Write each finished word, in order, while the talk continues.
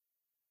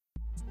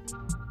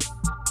Hello,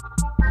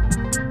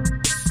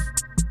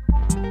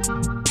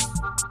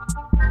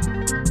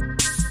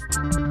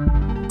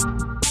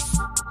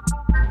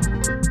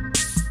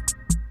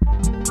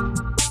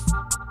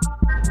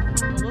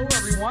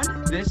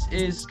 everyone. This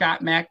is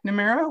Scott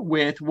McNamara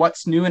with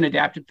What's New in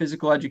Adaptive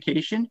Physical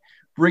Education,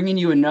 bringing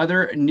you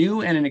another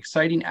new and an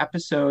exciting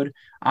episode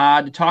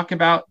to talk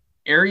about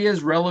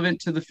areas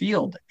relevant to the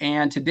field.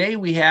 And today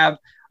we have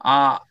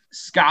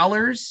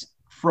scholars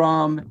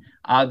from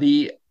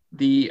the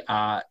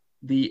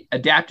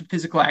Adaptive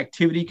Physical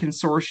Activity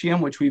Consortium,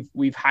 which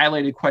we've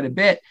highlighted quite a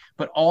bit,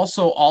 but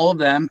also all of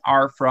them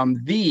are from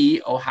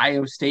The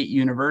Ohio State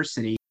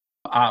University.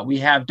 We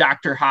have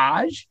Dr.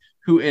 Hodge,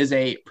 who is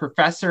a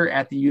professor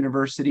at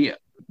the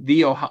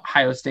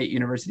Ohio State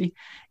University.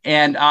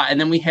 And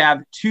then we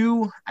have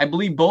two, I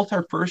believe both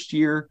are first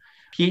year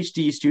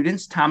PhD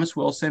students, Thomas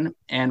Wilson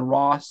and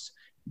Ross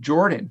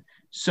Jordan.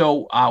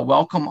 So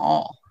welcome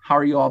all. How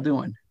are you all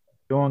doing?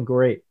 Doing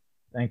great.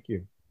 Thank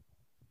you.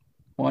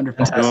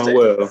 Wonderful. Doing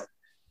well.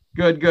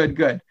 Good.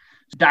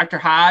 Dr.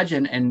 Hodge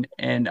and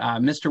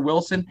Mr.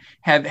 Wilson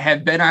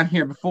have been on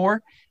here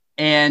before.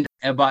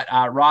 But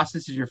Ross,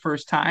 this is your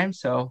first time.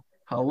 So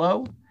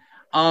hello.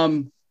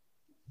 With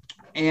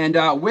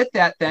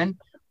that then,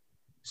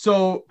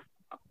 so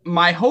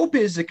my hope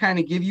is to kind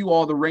of give you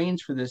all the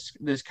reins for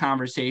this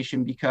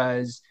conversation,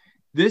 because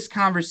this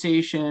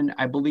conversation,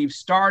 I believe,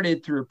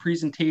 started through a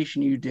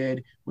presentation you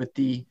did with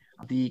the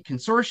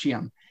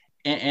consortium.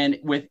 And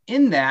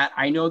within that,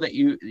 I know that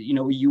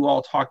you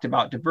all talked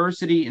about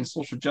diversity and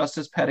social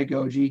justice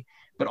pedagogy,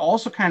 but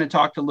also kind of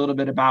talked a little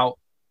bit about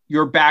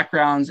your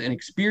backgrounds and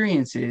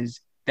experiences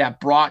that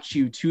brought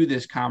you to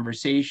this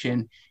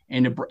conversation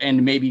and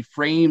maybe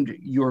framed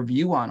your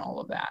view on all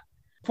of that.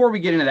 Before we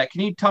get into that,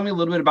 can you tell me a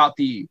little bit about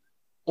the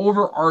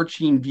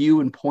overarching view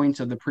and points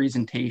of the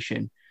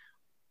presentation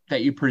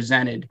that you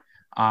presented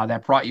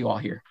that brought you all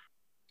here?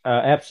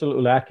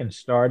 Absolutely. I can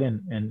start,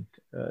 and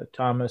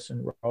Thomas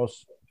and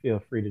Ross, feel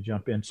free to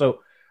jump in. So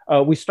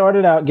we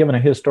started out giving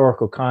a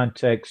historical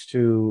context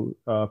to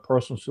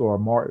persons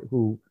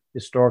who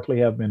historically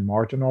have been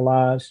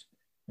marginalized.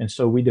 And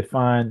so we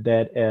defined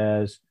that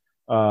as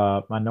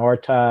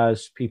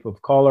minoritized people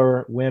of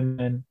color,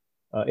 women,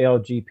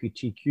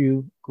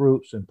 LGBTQ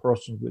groups, and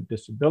persons with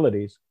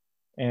disabilities,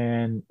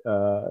 and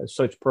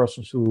such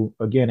persons who,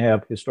 again,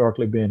 have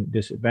historically been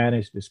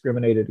disadvantaged,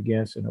 discriminated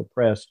against, and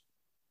oppressed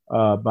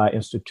by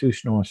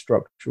institutional and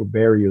structural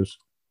barriers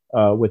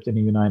within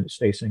the United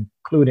States,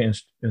 including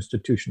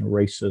institutional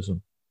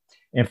racism.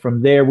 And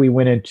from there, we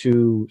went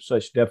into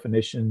such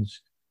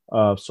definitions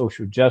of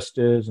social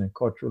justice and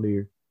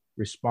culturally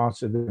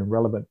responsive and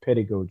relevant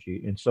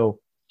pedagogy. And so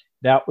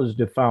that was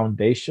the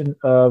foundation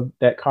of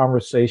that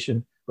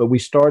conversation. But we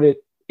started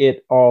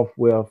it off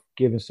with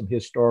giving some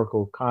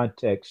historical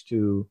context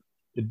to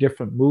the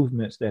different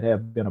movements that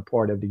have been a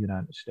part of the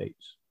United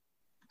States.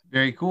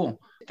 Very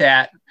cool.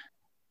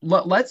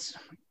 Let's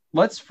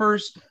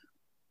first,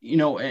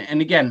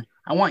 and again,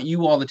 I want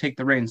you all to take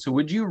the reins. So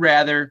would you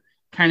rather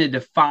kind of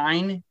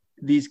define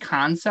these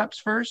concepts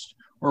first,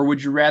 or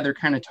would you rather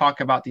kind of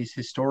talk about these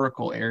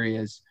historical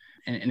areas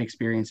and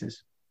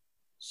experiences?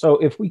 So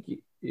if we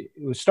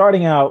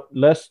starting out,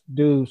 let's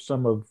do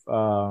some of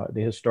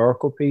the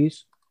historical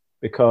piece,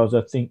 because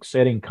I think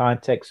setting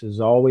context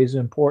is always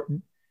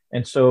important.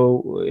 And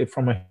so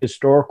from a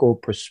historical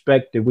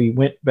perspective, we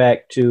went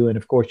back to, and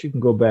of course you can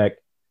go back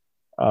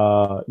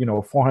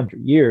 400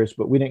 years,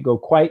 but we didn't go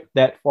quite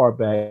that far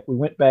back. We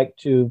went back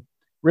to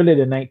really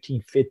the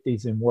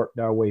 1950s and worked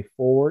our way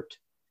forward.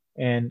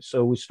 And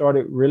so we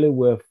started really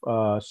with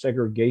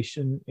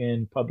segregation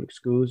in public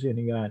schools in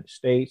the United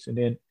States, and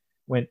then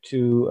went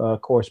to,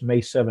 of course,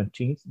 May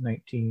 17th,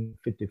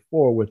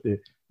 1954, with the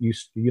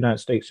United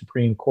States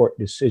Supreme Court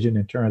decision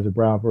in terms of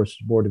Brown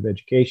versus Board of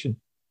Education,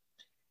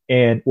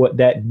 and what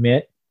that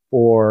meant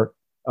for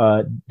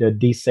the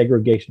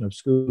desegregation of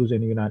schools in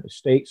the United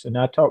States. And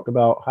I talked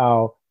about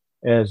how,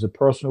 as a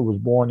person who was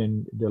born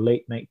in the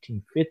late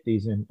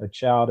 1950s and a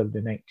child of the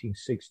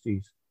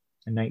 1960s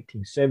and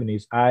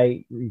 1970s,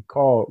 I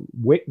recall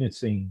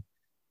witnessing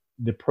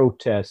the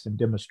protests and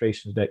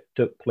demonstrations that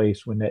took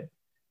place when that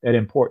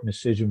important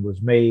decision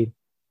was made.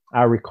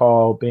 I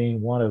recall being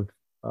one of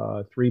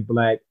three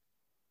Black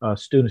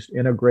students to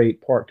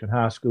integrate Parkton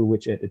High School,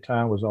 which at the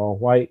time was all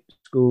white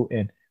school,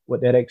 and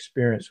what that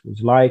experience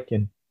was like,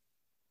 and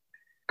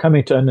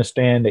coming to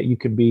understand that you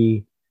can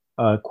be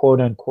quote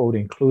unquote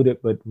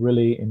included, but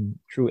really in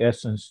true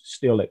essence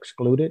still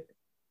excluded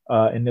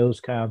in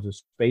those kinds of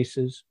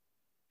spaces.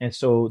 And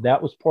so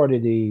that was part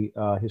of the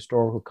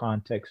historical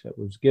context that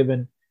was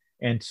given.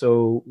 And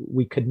so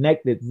we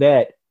connected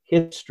that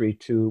history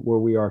to where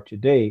we are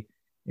today,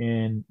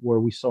 and where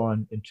we saw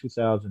in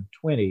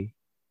 2020,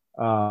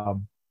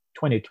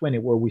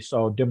 where we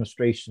saw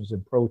demonstrations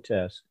and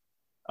protests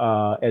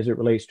as it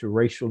relates to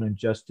racial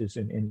injustice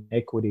and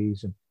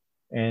inequities.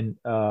 And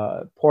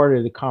part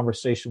of the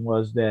conversation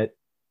was that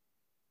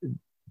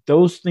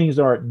those things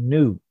aren't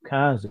new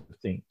kinds of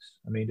things.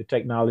 I mean, the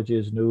technology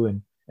is new,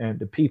 and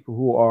the people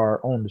who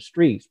are on the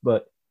streets,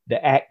 but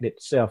the act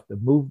itself, the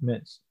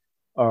movements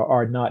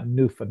are not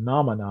new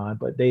phenomenon,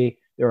 but there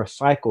are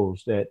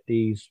cycles that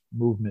these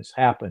movements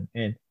happen,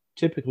 and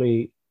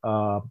typically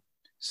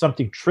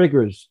something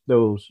triggers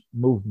those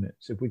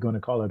movements, if we're going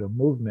to call it a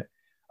movement.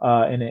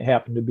 And it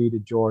happened to be the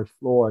George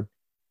Floyd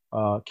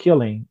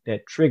killing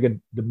that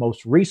triggered the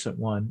most recent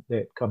one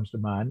that comes to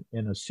mind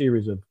in a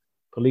series of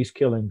police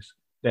killings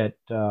that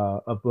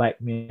of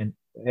Black men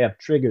have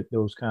triggered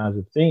those kinds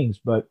of things.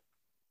 But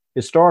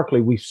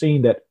historically, we've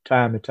seen that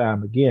time and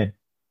time again.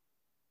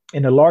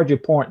 And the larger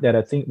point that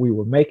I think we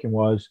were making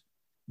was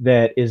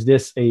that, is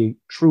this a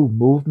true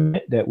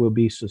movement that will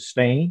be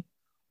sustained?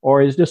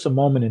 Or is this a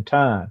moment in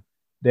time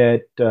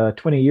that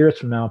 20 years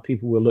from now,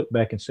 people will look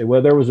back and say,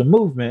 well, there was a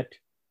movement,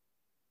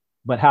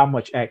 but how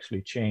much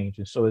actually changed?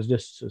 And so is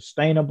this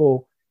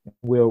sustainable?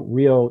 Will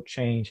real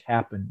change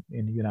happen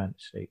in the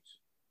United States?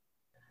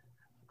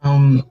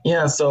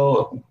 Yeah,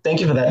 so thank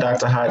you for that,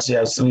 Dr. Hodge.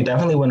 Yeah, so we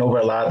definitely went over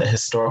a lot of the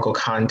historical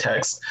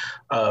context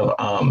of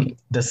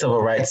the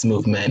civil rights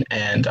movement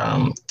and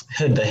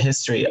the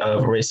history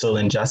of racial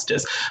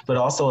injustice, but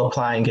also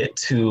applying it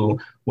to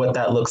what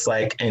that looks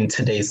like in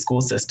today's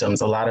school systems.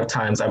 A lot of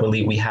times I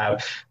believe we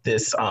have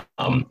this,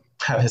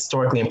 have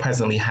historically and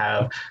presently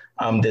have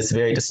this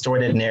very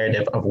distorted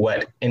narrative of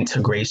what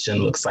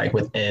integration looks like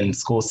within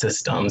school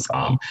systems,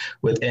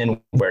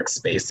 within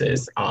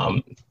workspaces.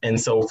 And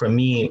so for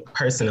me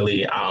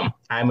personally,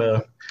 I'm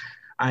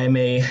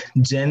a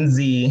Gen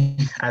Z,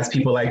 as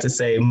people like to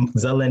say,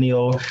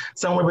 Zillennial,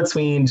 somewhere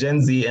between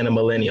Gen Z and a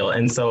millennial.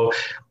 And so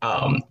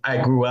I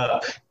grew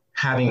up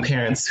having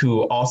parents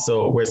who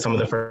also were some of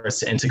the first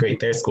to integrate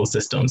their school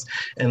systems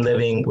and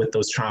living with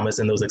those traumas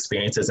and those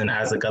experiences. And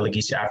as a Gullah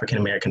Geechee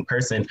African-American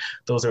person,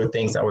 those are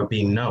things that were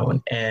being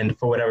known. And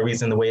for whatever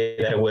reason, the way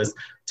that it was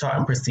taught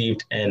and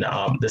perceived in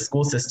the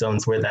school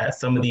systems were that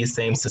some of these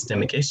same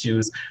systemic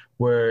issues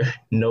were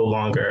no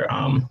longer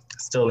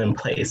still in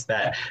place,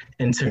 that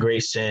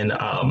integration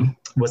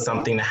was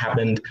something that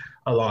happened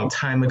a long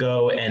time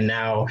ago, and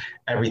now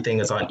everything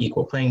is on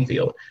equal playing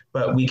field.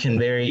 But we can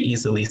very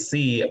easily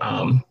see,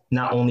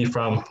 not only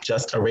from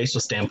just a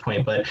racial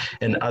standpoint, but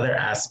in other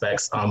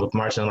aspects of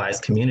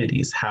marginalized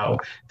communities, how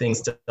things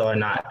still are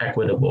not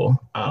equitable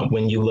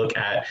when you look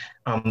at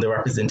the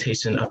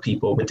representation of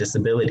people with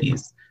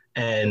disabilities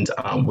and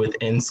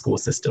within school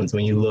systems,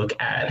 when you look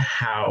at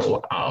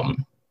how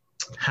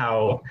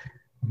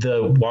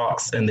the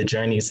walks and the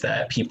journeys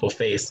that people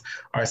face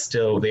are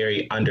still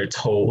very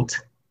undertold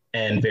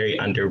and very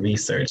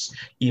under-researched,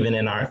 even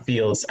in our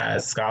fields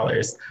as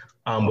scholars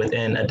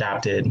within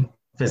adapted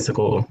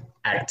physical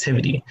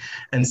activity.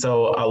 And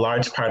so a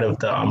large part of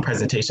the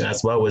presentation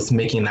as well was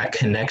making that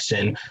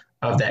connection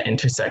of that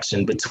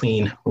intersection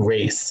between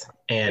race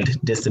and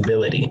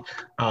disability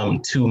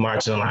to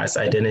marginalized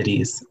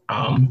identities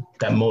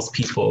that most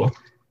people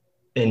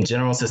in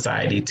general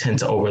society tend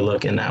to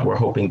overlook, and that we're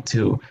hoping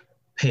to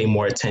pay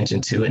more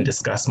attention to and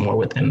discuss more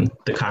within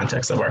the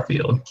context of our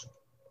field.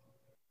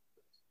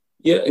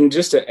 Yeah, and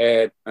just to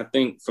add, I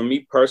think for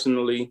me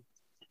personally,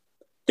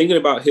 thinking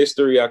about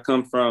history, I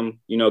come from,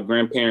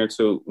 grandparents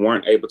who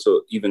weren't able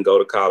to even go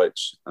to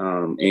college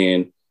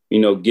and,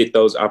 get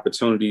those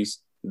opportunities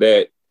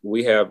that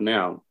we have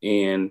now.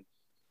 And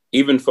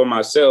even for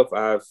myself,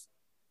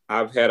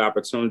 I've had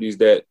opportunities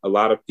that a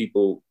lot of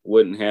people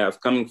wouldn't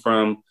have, coming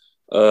from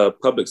a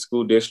public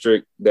school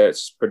district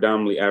that's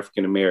predominantly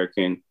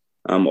African-American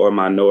or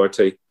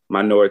minority,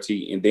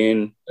 and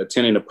then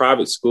attending a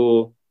private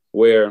school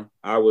where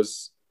I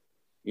was,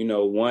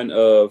 one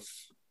of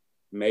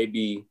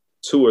maybe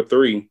 2 or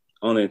 3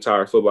 on the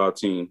entire football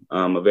team,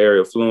 a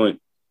very affluent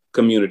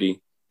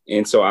community.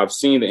 And so I've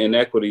seen the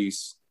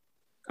inequities.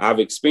 I've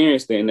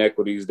experienced the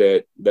inequities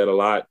that a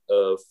lot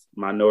of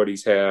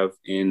minorities have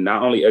in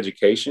not only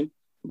education,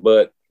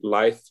 but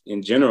life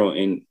in general.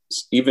 And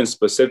even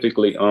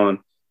specifically on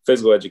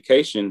physical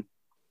education,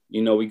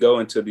 we go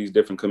into these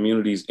different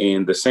communities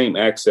and the same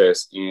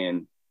access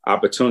and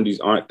opportunities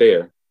aren't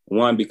there.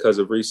 One, because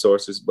of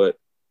resources, but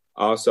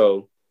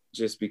also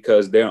just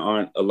because there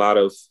aren't a lot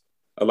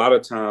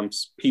of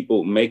times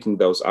people making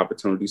those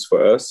opportunities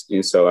for us.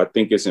 And so I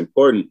think it's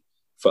important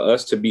for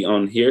us to be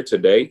on here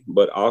today,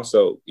 but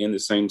also in the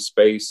same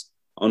space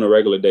on a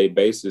regular day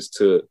basis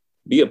to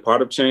be a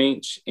part of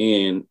change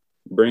and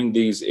bring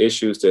these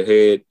issues to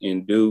head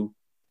and do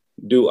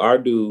our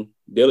due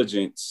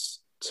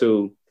diligence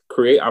to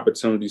create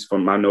opportunities for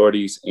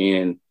minorities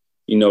and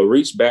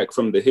reach back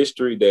from the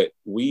history that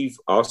we've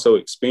also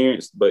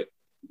experienced, but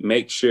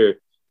make sure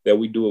that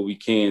we do what we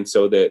can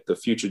so that the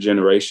future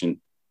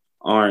generation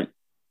aren't,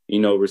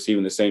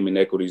 receiving the same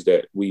inequities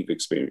that we've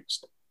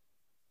experienced.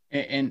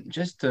 And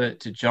just to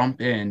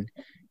jump in,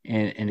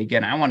 and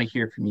again, I want to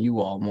hear from you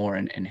all more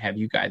and have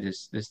you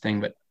guys this thing,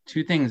 but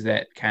 2 things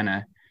that kind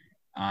of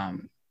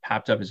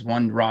popped up is,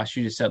 one, Ross,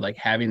 you just said like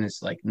having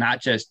this, like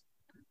not just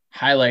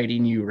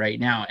highlighting you right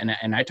now.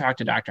 And I talked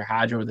to Dr.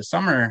 Hodge over the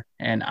summer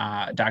and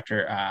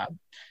Dr.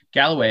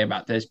 Galloway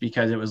about this,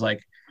 because it was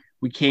like,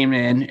 we came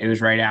in, it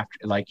was right after,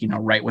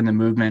 right when the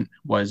movement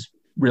was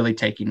really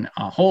taking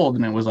a hold.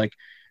 And it was like,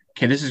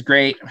 okay, this is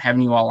great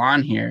having you all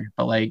on here,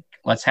 but like,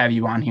 let's have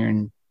you on here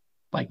and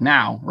like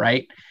now,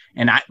 right?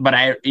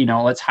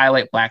 Let's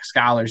highlight Black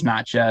scholars,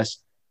 not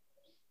just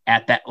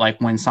at that,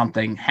 like when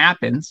something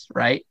happens,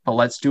 right? But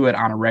let's do it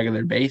on a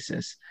regular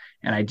basis.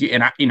 And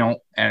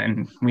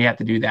and we have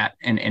to do that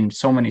in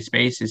so many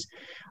spaces.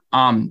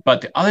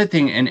 But the other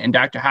thing, and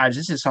Dr. Hodge,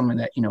 this is something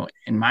that,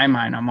 in my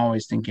mind, I'm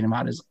always thinking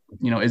about is,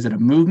 is it a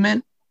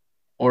movement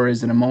or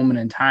is it a moment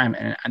in time?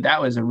 And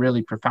that was a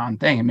really profound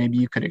thing. And maybe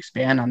you could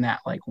expand on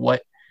that. Like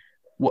what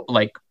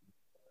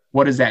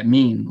does that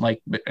mean?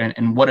 Like,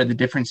 and what are the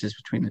differences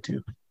between the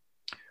two?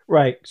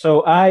 Right.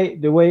 So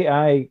the way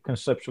I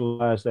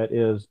conceptualize that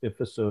is,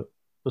 if it's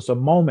a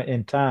moment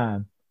in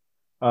time,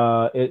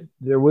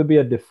 there would be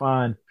a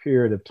defined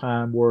period of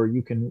time where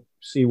you can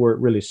see where it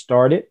really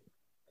started,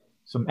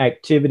 some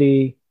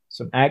activity,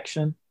 some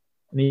action,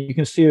 and then you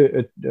can see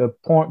a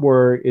point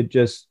where it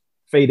just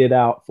faded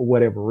out for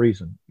whatever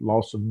reason,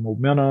 loss of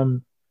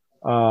momentum,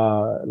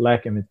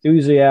 lack of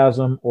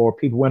enthusiasm, or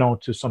people went on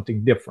to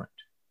something different.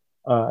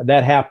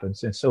 That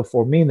happens. And so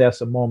for me,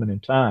 that's a moment in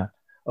time.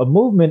 A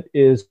movement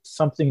is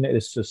something that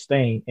is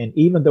sustained. And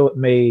even though it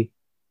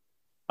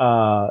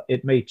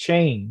may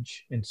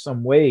change in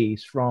some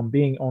ways from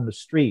being on the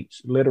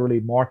streets, literally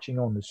marching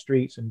on the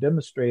streets and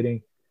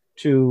demonstrating,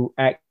 to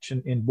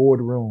action in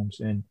boardrooms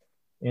and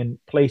in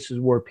places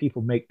where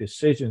people make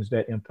decisions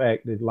that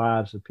impact the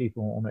lives of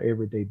people on an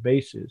everyday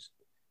basis.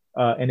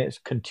 And it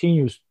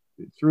continues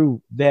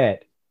through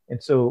that.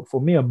 And so for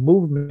me, a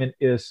movement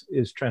is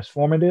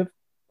transformative.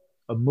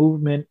 A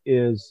movement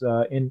is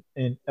in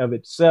of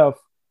itself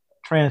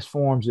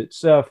transforms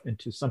itself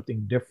into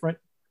something different,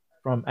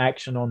 from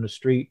action on the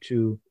street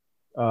to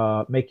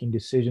making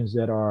decisions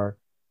that are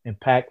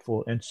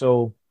impactful. And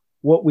so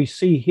what we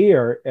see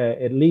here,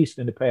 at least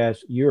in the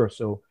past year or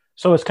so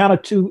it's kind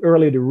of too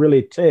early to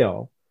really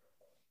tell,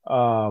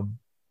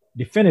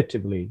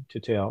 definitively to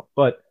tell,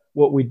 but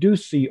what we do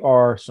see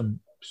are some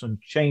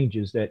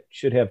changes that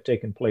should have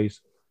taken place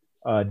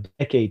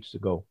decades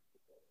ago.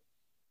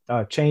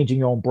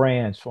 Changing on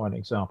brands, for an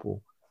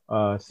example.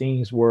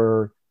 Things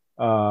were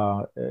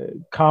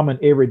common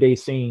everyday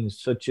things,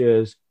 such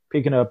as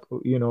picking up,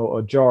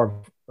 a jar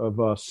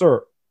of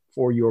syrup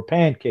for your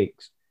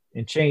pancakes,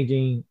 and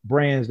changing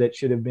brands that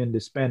should have been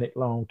disbanded a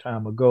long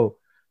time ago,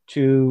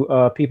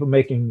 to people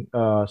making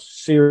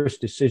serious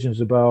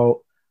decisions about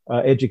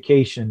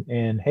education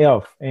and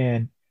health,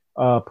 and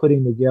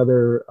putting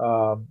together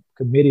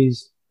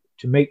committees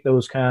to make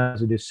those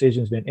kinds of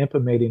decisions and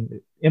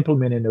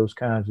implementing those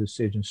kinds of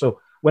decisions. So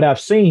what I've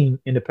seen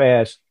in the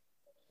past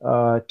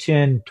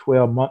 10,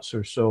 12 months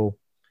or so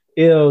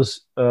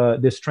is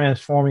this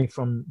transforming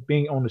from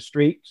being on the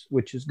streets,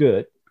 which is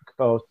good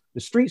because the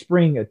streets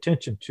bring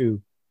attention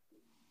to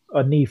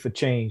a need for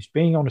change.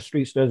 Being on the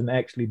streets doesn't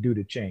actually do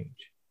the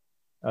change.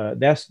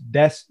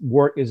 That's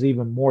work is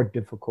even more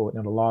difficult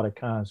in a lot of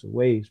kinds of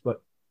ways.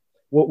 But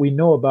what we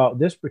know about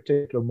this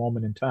particular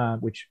moment in time,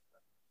 which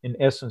in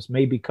essence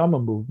may become a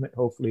movement,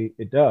 hopefully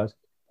it does,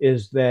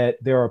 is that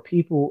there are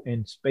people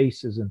in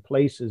spaces and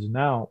places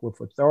now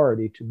with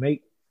authority to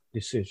make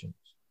decisions.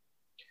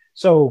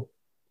 So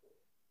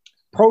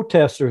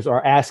protesters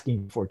are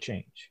asking for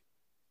change.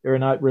 They're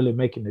not really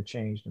making the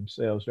change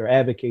themselves. They're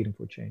advocating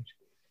for change.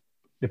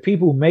 The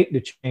people who make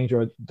the change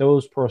are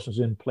those persons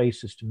in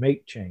places to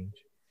make change.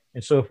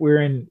 And so if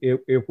we're in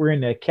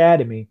the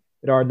academy,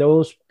 it are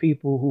those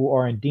people who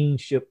are in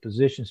deanship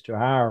positions to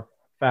hire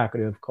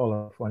faculty of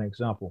color, for an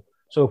example.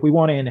 So if we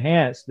want to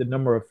enhance the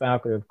number of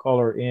faculty of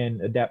color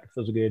in adaptive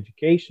physical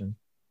education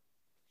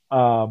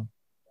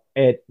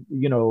at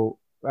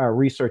our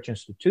research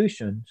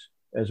institutions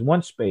as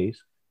one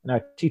space, and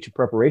our teacher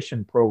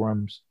preparation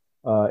programs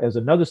as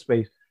another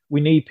space,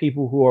 we need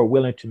people who are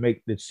willing to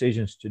make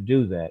decisions to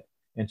do that.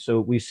 And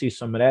so we see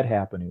some of that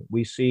happening.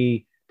 We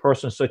see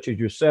persons such as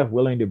yourself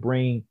willing to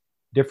bring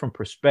different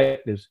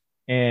perspectives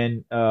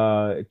and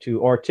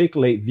to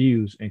articulate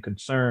views and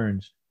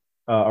concerns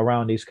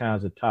around these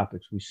kinds of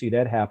topics. We see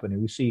that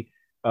happening. We see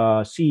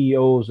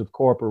CEOs of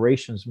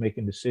corporations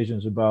making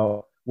decisions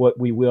about what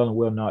we will and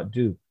will not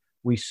do.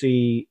 We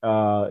see,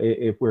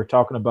 if we're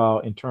talking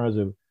about in terms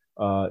of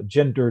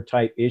gender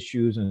type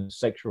issues and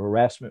sexual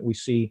harassment, we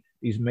see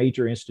these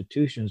major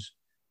institutions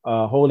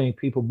holding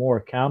people more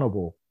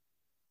accountable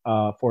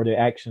for the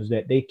actions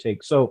that they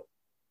take. So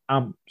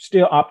I'm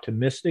still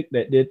optimistic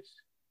that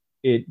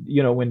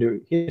when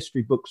the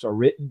history books are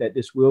written, that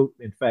this will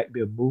in fact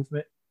be a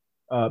movement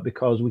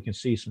because we can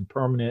see some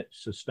permanent,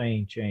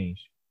 sustained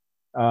change.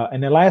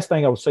 And the last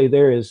thing I would say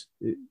there is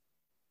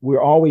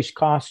we're always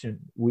cautioned.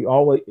 We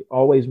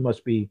always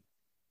must be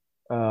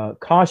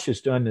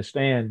cautious to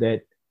understand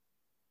that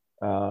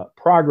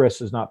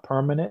progress is not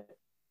permanent,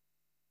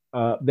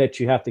 that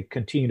you have to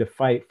continue to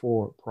fight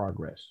for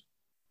progress.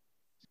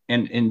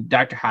 And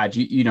Dr. Hodge,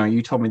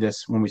 you told me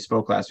this when we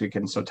spoke last week.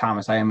 And so,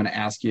 Thomas, I am going to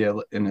ask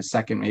you in a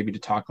second maybe to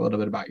talk a little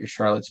bit about your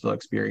Charlottesville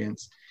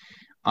experience.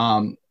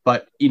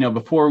 But,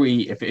 before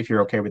if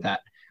you're okay with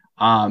that,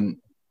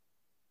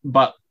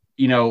 but,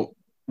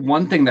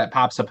 one thing that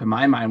pops up in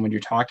my mind when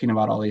you're talking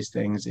about all these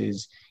things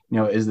is,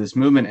 is this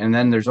movement. And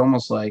then there's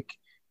almost like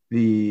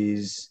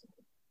these,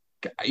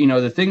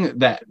 the thing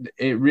that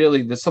it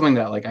really, there's something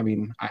that like,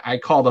 I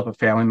called up a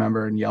family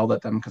member and yelled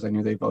at them because I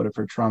knew they voted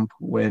for Trump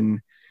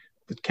when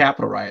the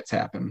Capitol riots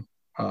happened,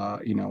 a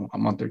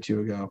month or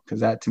two ago.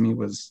 Cause that to me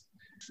was,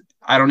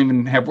 I don't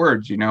even have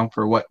words,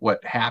 for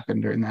what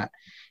happened during that.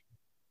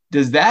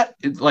 Does that,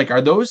 like,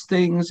 are those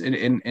things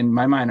in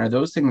my mind, are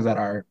those things that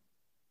are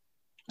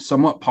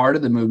somewhat part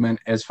of the movement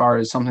as far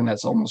as something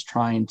that's almost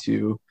trying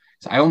to,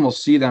 I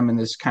almost see them in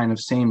this kind of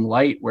same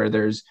light where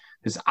there's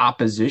this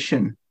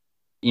opposition,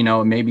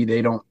 maybe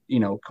they don't,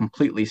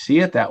 completely see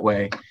it that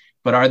way,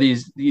 but are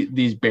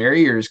these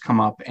barriers come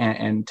up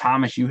and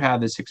Thomas, you have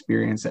this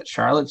experience at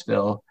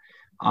Charlottesville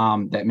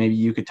that maybe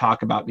you could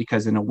talk about,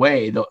 because in a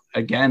way,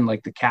 again,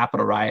 like the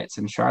Capitol riots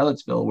in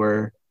Charlottesville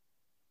were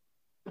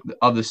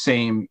of the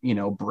same,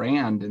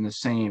 brand and the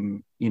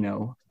same,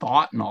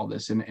 thought and all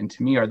this. And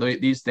to me, are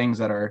these things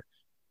that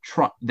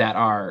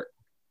are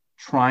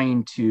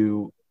trying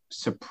to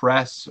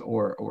suppress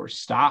or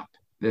stop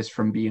this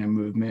from being a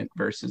movement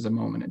versus a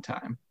moment in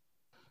time?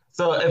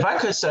 So if I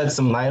could shed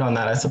some light on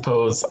that, I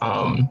suppose.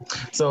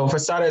 So for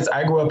starters,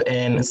 I grew up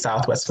in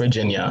Southwest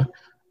Virginia,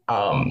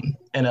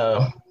 in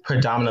a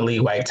predominantly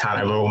white town.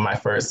 I remember when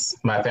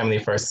my family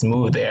first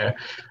moved there,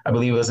 I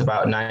believe it was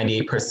about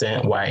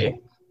 98%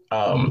 white.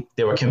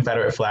 There were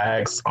Confederate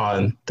flags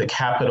on the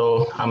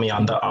Capitol, on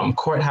the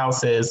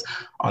courthouses,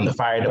 on the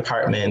fire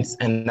departments,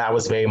 and that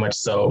was very much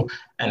so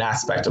an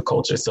aspect of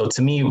culture. So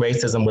to me,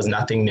 racism was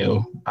nothing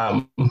new.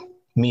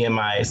 Me and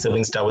my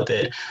siblings dealt with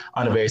it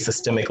on a very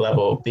systemic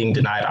level, being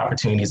denied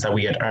opportunities that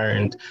we had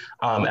earned,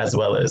 as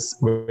well as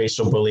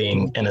racial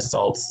bullying and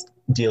assaults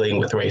dealing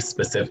with race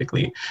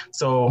specifically.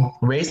 So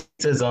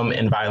racism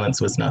and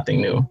violence was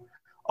nothing new.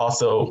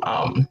 Also,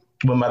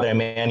 when Mother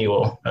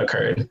Emanuel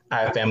occurred, I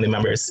have family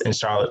members in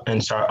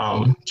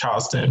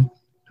Charleston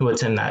who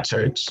attend that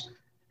church.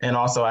 And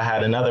also I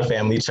had another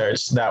family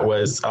church that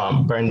was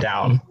burned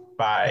down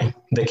by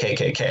the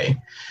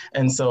KKK.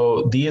 And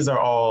so these are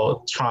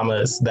all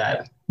traumas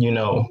that,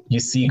 you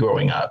see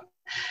growing up.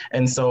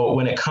 And so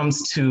when it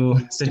comes to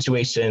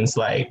situations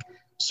like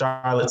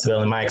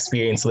Charlottesville and my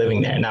experience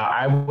living there, now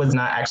I was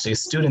not actually a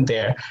student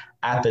there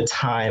at the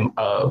time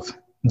of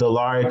the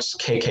large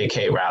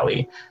KKK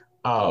rally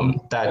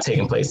that had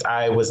taken place.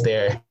 I was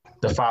there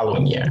the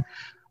following year.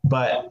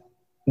 But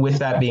with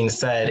that being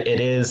said, it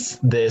is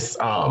this,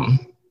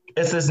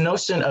 it's this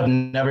notion of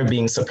never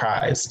being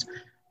surprised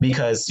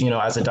because,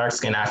 as a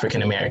dark-skinned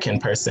African-American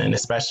person,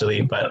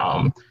 especially, but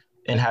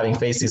in having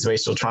faced these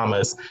racial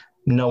traumas,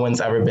 no one's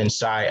ever been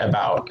shy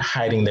about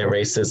hiding their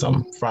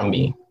racism from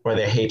me or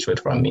their hatred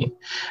from me.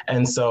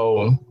 And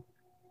so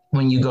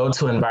when you go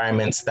to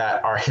environments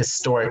that are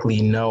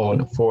historically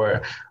known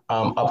for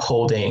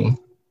upholding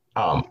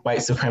white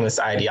supremacist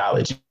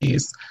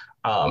ideologies.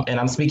 And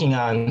I'm speaking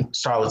on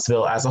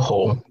Charlottesville as a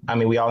whole.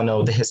 We all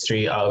know the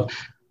history of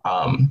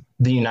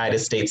the United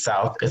States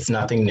South. It's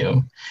nothing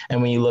new.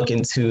 And when you look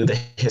into the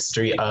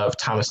history of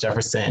Thomas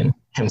Jefferson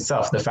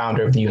himself, the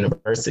founder of the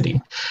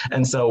university.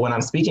 And so when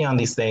I'm speaking on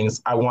these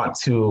things, I'm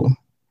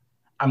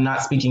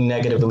not speaking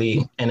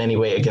negatively in any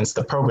way against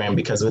the program,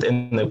 because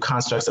within the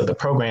constructs of the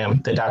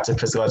program, the adaptive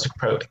physical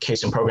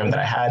education program that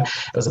I had,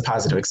 it was a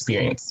positive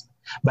experience.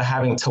 But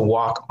having to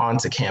walk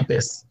onto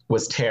campus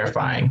was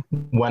terrifying,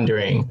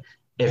 wondering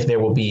if there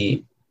will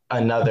be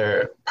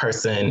another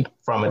person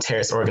from a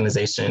terrorist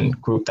organization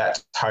group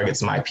that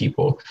targets my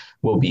people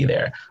will be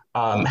there.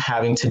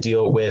 Having to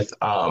deal with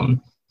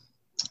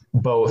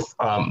both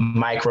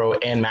micro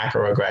and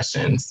macro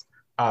aggressions,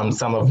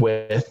 some of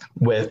with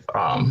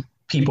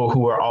people who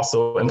were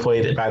also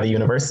employed by the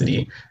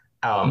university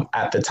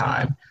at the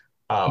time,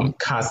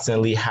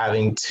 constantly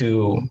having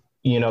to,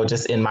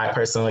 just in my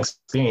personal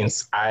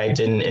experience, I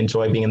didn't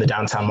enjoy being in the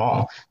downtown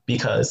mall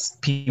because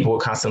people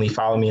would constantly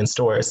follow me in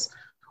stores,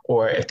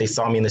 or if they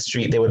saw me in the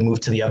street, they would move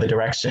to the other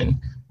direction.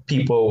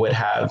 People would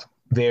have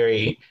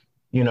very,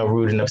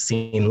 rude and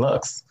obscene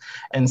looks.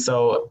 And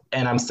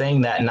I'm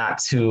saying that not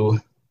to,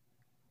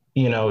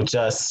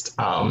 just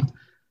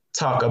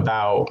talk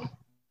about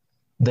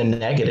the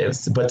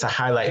negatives, but to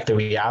highlight the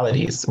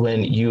realities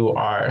when you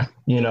are,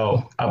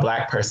 a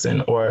Black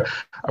person or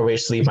a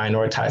racially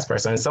minoritized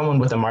person, and someone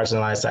with a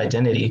marginalized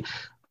identity.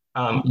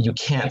 You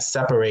can't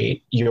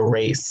separate your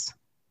race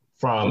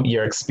from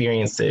your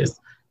experiences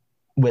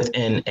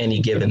within any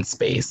given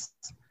space.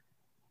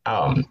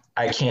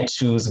 I can't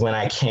choose when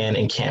I can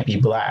and can't be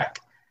Black.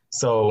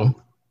 So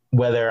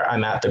whether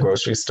I'm at the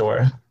grocery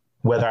store,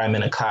 whether I'm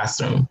in a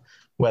classroom,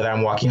 whether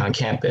I'm walking on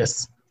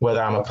campus,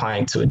 whether I'm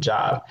applying to a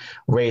job,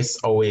 race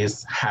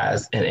always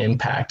has an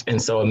impact. And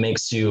so it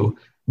makes you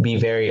be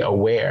very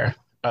aware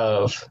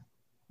of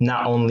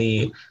not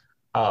only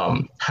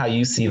how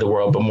you see the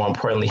world, but more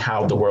importantly,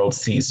 how the world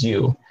sees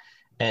you,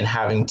 and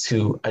having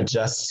to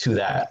adjust to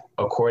that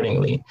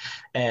accordingly.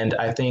 And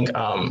I think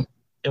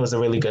it was a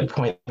really good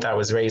point that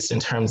was raised in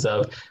terms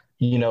of,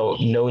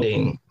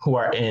 noting who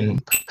are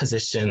in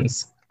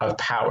positions of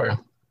power.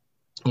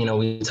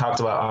 We talked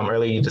about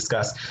earlier, you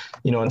discussed,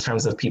 in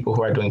terms of people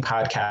who are doing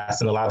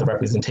podcasts and a lot of the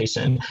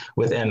representation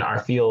within our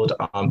field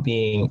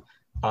being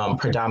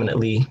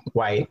predominantly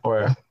white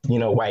or,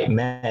 white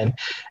men.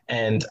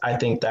 And I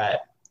think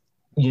that,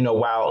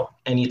 while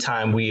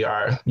anytime we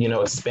are,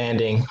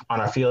 expanding on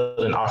our field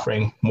and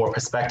offering more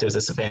perspectives,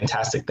 it's a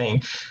fantastic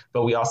thing.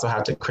 But we also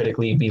have to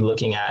critically be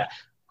looking at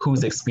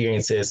whose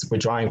experiences we're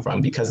drawing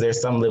from, because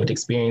there's some lived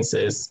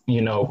experiences,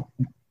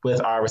 with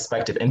our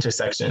respective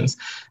intersections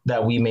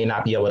that we may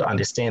not be able to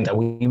understand, that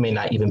we may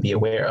not even be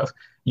aware of.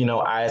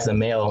 I as a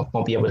male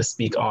won't be able to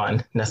speak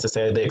on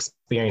necessarily the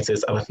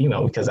experiences of a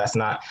female because that's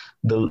not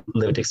the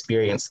lived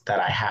experience that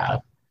I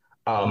have.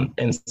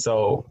 And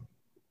so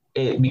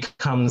it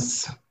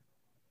becomes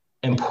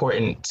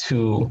important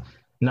to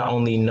not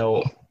only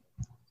know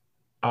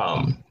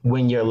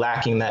when you're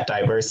lacking that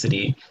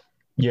diversity,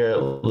 you're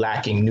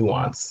lacking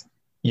nuance.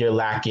 You're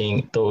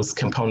lacking those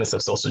components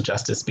of social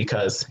justice,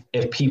 because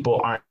if people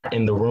aren't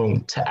in the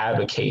room to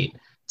advocate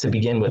to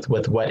begin with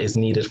what is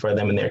needed for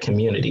them in their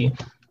community,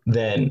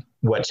 then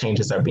what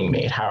changes are being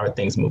made? How are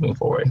things moving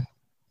forward?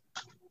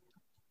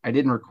 I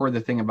didn't record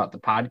the thing about the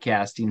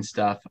podcasting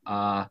stuff,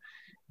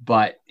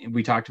 but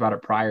we talked about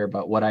it prior.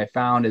 But what I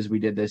found is we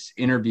did this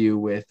interview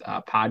with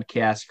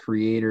podcast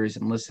creators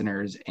and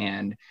listeners,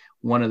 and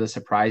one of the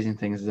surprising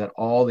things is that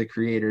all the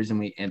creators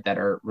and that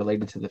are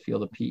related to the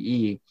field of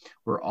PE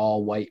were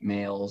all white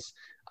males,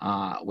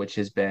 which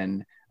has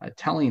been a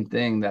telling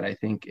thing that I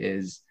think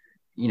is,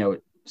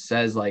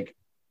 says like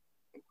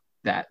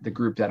that the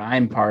group that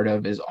I'm part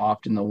of is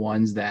often the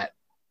ones that,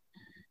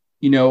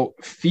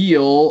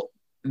 feel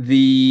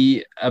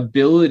the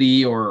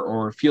ability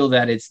or feel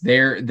that it's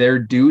their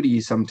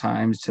duty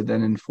sometimes to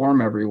then inform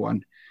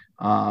everyone.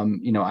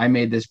 I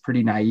made this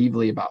pretty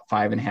naively about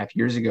 5.5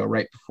 years ago,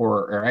 right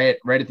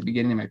at the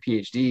beginning of my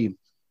PhD,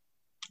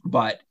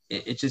 but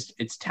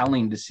it's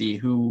telling to see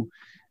who,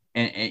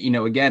 and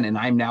again, and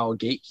I'm now a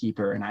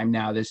gatekeeper, and I'm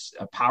now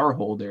a power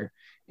holder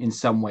in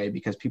some way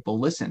because people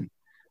listen.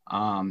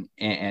 And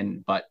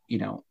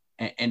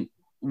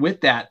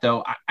with that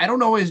though, I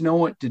don't always know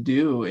what to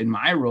do in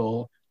my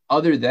role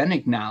other than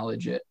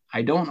acknowledge it.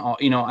 I don't,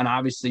 and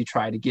obviously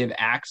try to give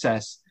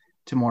access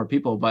to more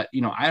people, but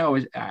I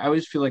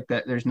always feel like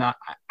that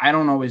I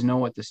don't always know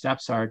what the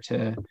steps are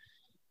to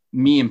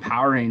me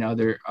empowering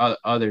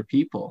other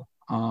people.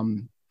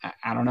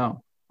 I don't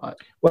know. But.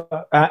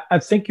 Well, I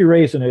think you're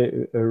raising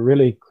a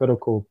really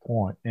critical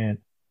point, and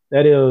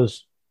that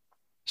is,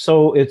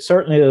 so it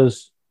certainly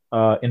is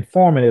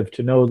informative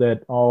to know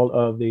that all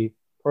of the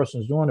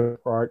persons doing the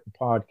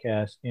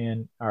podcast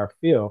in our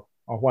field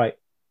are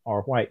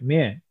white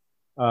men.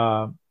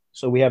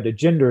 So we have the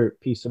gender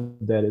piece of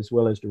that as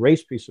well as the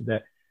race piece of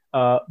that.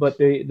 But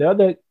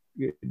the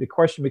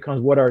question becomes,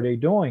 what are they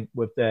doing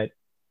with that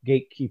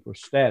gatekeeper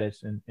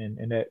status and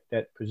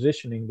that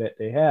positioning that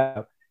they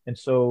have? And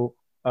so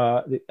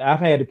I've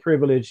had the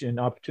privilege and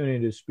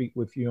opportunity to speak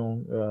with you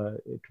on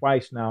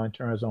twice now in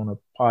terms on a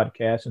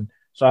podcast. And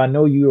so I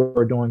know you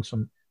are doing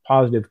some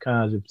positive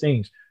kinds of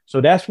things. So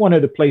that's one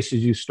of the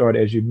places you start,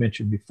 as you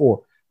mentioned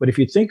before. But if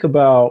you think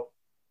about,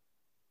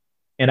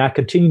 and I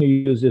continue to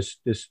use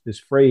this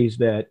phrase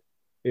that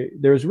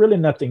there's really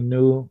nothing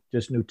new,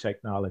 just new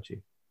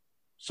technology.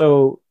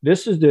 So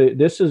this is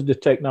the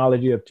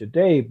technology of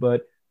today,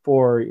 but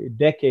for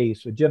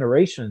decades, for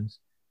generations,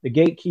 the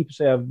gatekeepers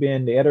have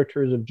been the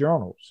editors of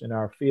journals in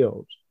our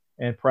fields,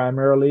 and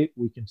primarily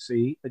we can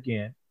see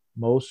again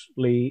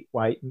mostly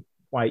white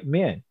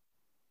men,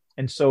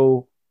 and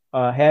so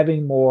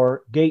having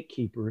more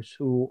gatekeepers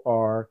who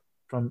are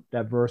from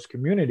diverse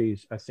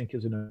communities, I think,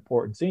 is an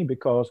important thing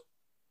because.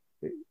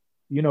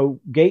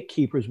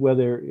 Gatekeepers,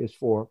 whether it's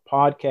for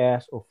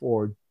podcast or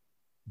for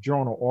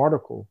journal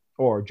article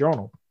or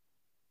journal,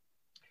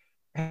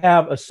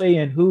 have a say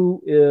in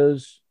who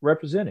is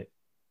represented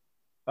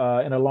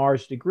in a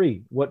large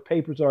degree. What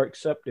papers are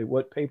accepted,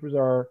 what papers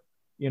are,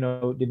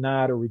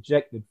 denied or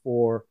rejected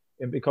for,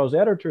 and because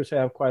editors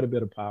have quite a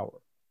bit of power.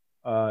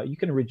 You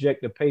can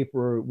reject a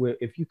paper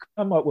if you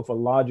come up with a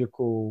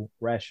logical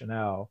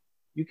rationale,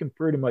 you can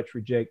pretty much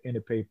reject any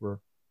paper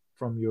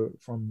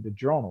from the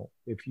journal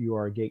if you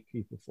are a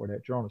gatekeeper for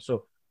that journal.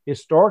 So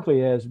historically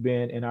has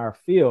been in our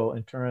field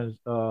in terms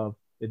of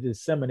the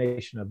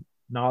dissemination of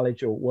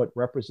knowledge or what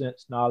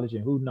represents knowledge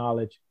and whose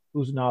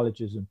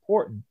knowledge is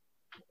important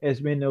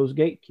has been those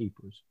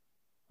gatekeepers.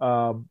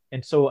 And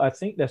so I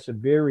think that's a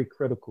very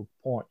critical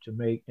point to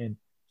make. And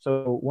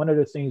so one of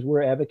the things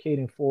we're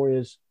advocating for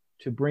is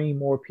to bring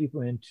more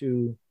people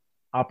into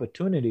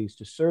opportunities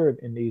to serve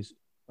in these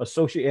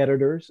associate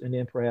editors and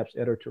then perhaps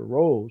editor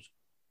roles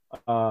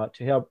to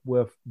help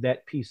with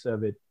that piece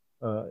of it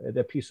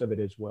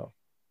as well.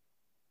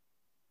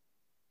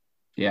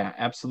 Yeah,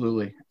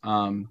 absolutely.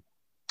 That,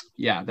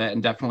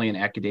 and definitely in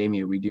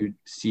academia, we do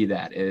see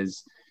that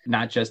is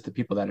not just the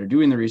people that are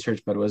doing the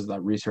research, but was the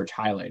research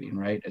highlighting,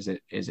 right? Is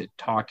it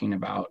talking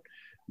about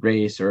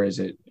race, or is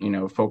it,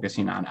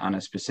 focusing on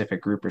a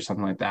specific group or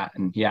something like that?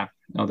 And yeah,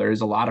 no, there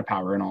is a lot of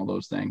power in all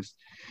those things.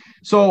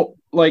 So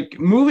like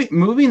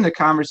moving the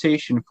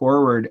conversation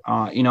forward,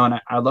 and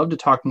I'd love to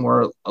talk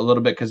more a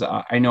little bit, because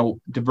I know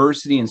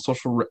diversity and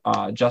social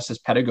justice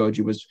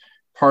pedagogy was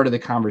part of the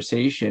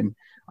conversation.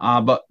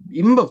 But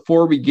even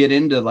before we get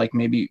into like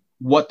maybe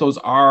what those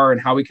are and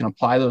how we can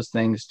apply those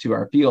things to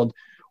our field,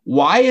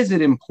 why is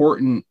it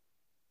important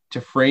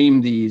to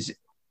frame these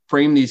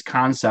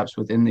concepts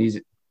within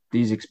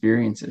these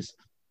experiences?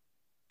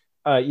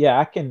 Yeah,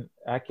 I can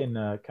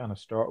kind of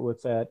start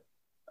with that,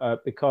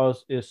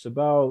 because it's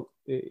about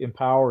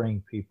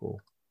empowering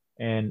people,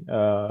 and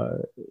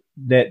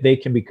that they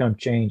can become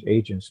change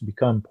agents,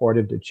 become part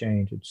of the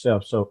change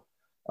itself. So,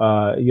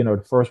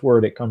 the first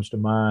word that comes to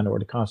mind, or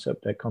the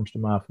concept that comes to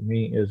mind for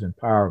me, is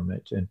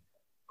empowerment, and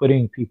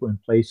putting people in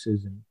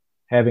places and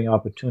having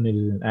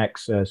opportunities and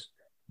access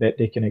that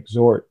they can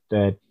exert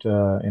that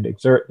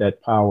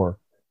power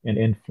and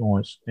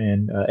influence,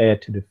 and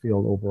add to the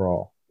field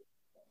overall.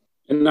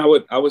 And I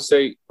would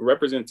say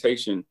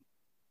representation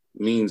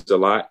means a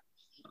lot,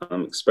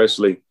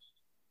 especially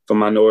for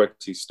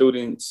minority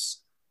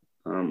students,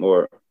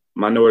 or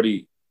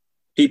minority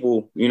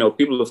people,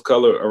 people of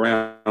color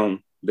around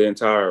the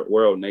entire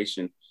world,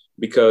 nation,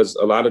 because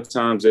a lot of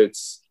times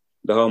it's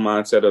the whole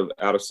mindset of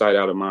out of sight,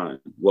 out of mind.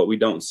 What we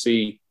don't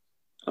see,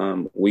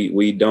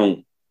 we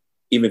don't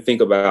even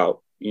think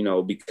about,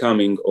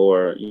 becoming,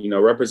 or,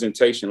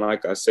 representation.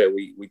 Like I said,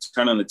 we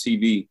turn on the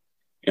TV,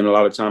 and a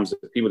lot of times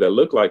the people that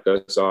look like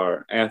us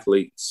are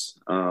athletes,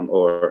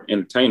 or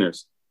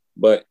entertainers.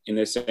 But in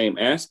the same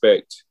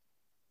aspect,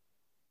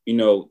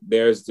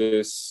 there's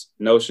this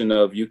notion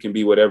of you can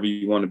be whatever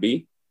you want to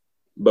be.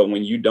 But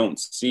when you don't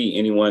see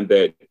anyone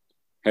that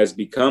has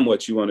become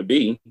what you want to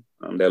be,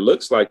 that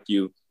looks like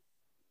you,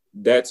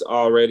 that's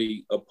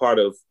already a part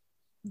of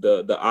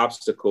the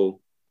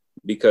obstacle,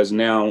 because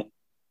now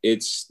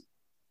it's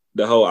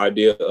the whole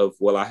idea of,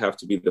 well, I have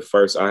to be the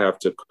first. I have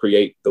to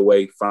create the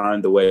way,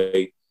 find the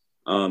way.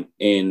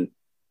 And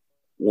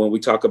when we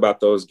talk about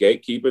those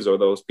gatekeepers, or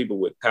those people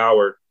with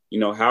power,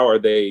 how are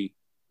they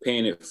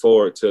paying it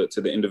forward to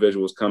the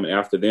individuals coming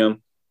after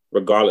them,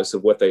 regardless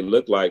of what they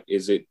look like?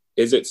 Is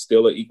it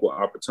still an equal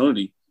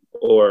opportunity,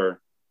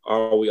 or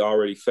are we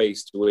already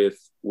faced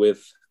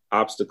with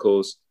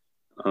obstacles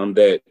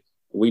that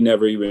we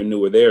never even knew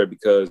were there,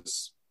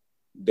 because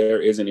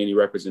there isn't any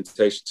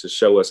representation to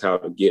show us how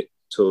to get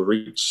to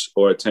reach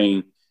or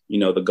attain,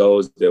 the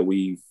goals that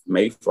we've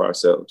made for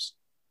ourselves.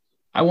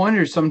 I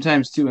wonder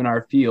sometimes too, in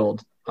our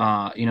field,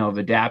 of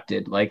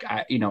adapted, like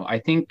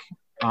I think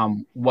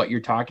what you're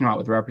talking about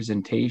with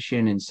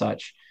representation and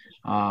such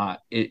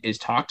is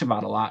talked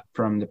about a lot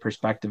from the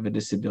perspective of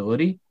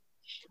disability.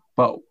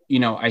 But,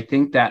 I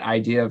think that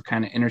idea of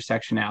kind of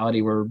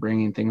intersectionality, where we're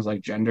bringing things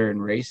like gender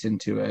and race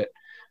into it,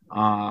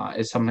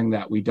 is something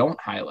that we don't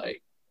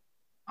highlight.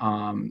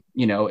 And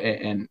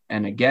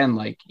again,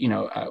 like,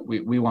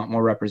 we want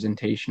more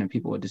representation of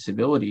people with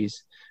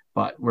disabilities,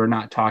 but we're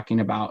not talking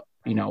about,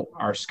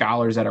 our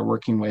scholars that are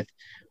working with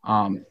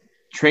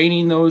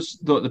training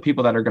the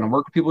people that are going to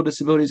work with people with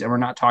disabilities. And we're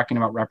not talking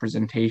about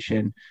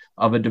representation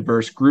of a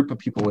diverse group of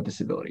people with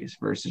disabilities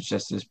versus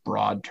just this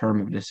broad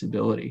term of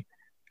disability,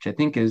 which I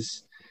think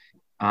is,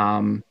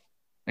 again,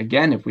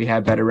 if we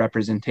had better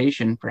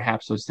representation,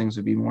 perhaps those things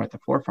would be more at the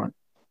forefront.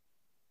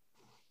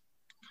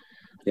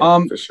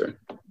 Yeah, for sure.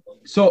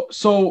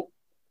 So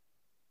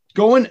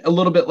going a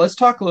little bit, let's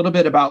talk a little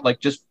bit about like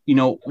just,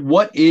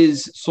 what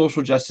is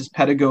social justice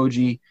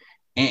pedagogy,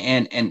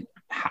 and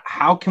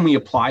how can we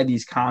apply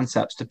these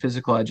concepts to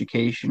physical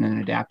education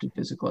and adapted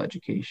physical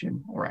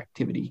education or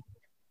activity?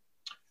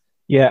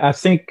 Yeah, I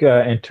think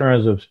in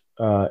terms of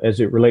as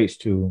it relates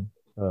to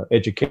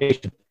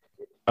education,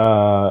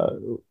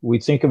 we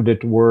think of the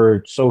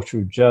word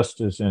social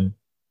justice,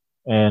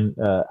 and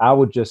I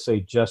would just say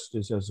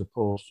justice as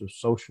opposed to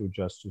social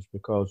justice,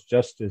 because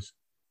justice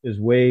is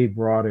way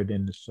broader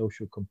than the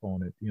social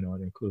component. It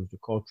includes the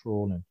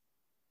cultural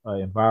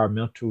and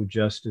environmental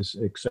justice,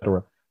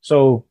 etc.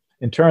 So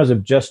in terms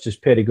of justice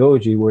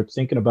pedagogy, we're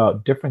thinking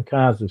about different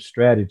kinds of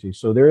strategies.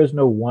 So there is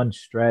no one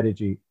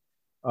strategy.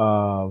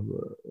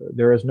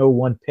 There is no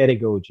one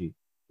pedagogy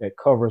that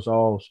covers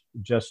all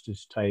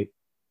justice type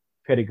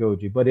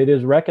pedagogy, but it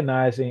is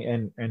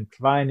recognizing and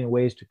finding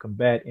ways to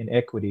combat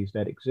inequities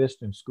that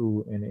exist in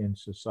school and in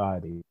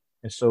society.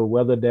 And so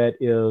whether that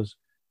is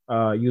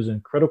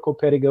using critical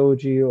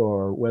pedagogy,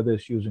 or whether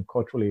it's using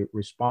culturally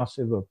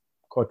responsive or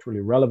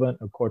culturally relevant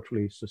or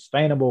culturally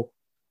sustainable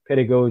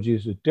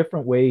pedagogies, are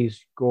different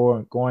ways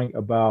going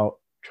about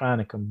trying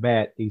to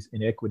combat these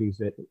inequities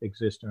that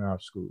exist in our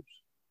schools.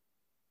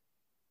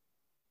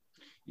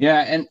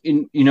 Yeah.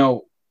 And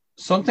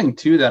something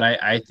too that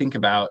I think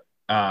about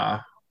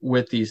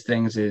with these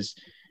things is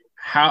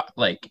how,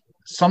 like,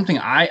 something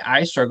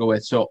I struggle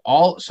with. So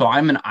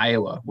I'm in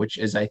Iowa, which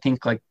is, I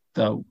think, like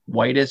the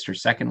whitest or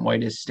second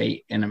whitest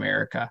state in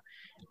America.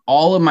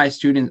 All of my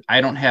students,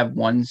 I don't have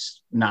one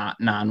not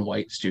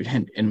non-white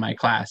student in my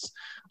class.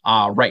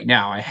 right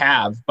now. I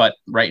have, but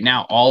right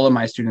now all of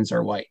my students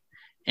are white,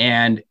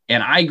 and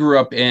I grew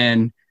up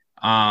in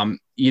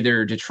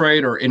either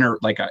Detroit or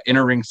like a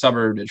inner ring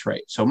suburb of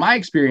Detroit. So my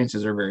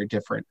experiences are very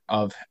different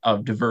of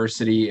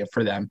diversity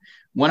for them.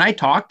 When I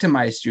talk to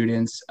my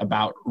students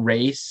about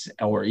race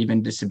or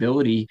even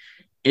disability,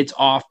 it's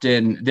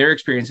often their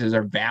experiences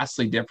are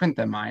vastly different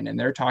than mine. And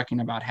they're talking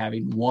about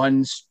having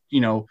one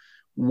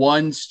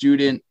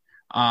student,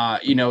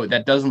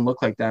 that doesn't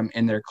look like them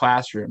in their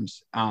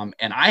classrooms. And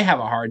I have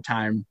a hard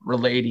time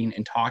relating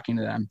and talking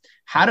to them.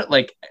 How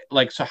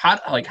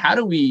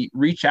do we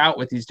reach out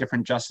with these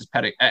different justice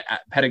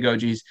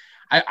pedagogies?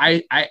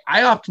 I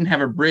often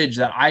have a bridge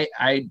that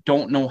I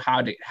don't know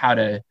how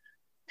to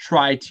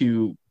try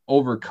to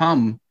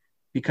overcome,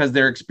 because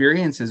their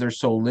experiences are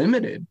so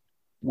limited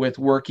with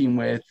working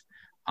with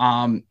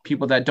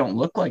people that don't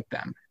look like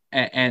them.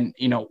 And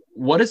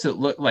what does it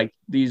look like,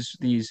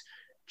 these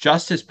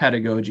justice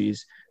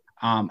pedagogies,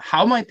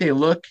 how might they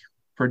look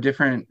for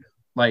different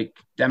like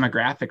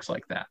demographics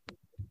like that?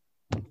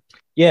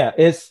 Yeah,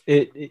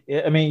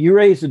 I mean, you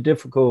raise a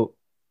difficult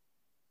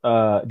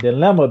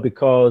dilemma,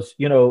 because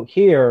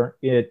here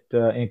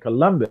in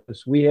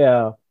Columbus we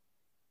have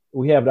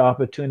the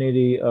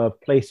opportunity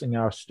of placing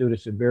our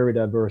students in very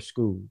diverse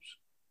schools,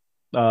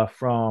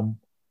 from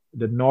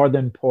the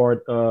northern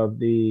part of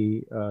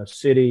the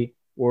city,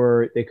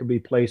 where they could be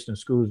placed in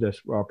schools that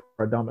are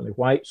predominantly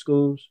white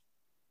schools,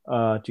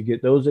 to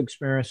get those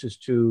experiences,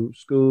 to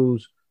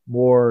schools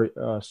more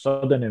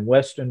southern and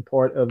western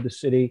part of the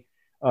city,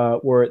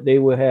 where they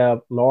will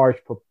have large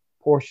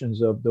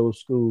proportions of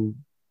those school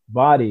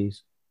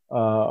bodies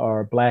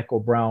are Black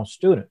or brown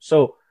students.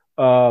 So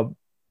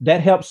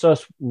that helps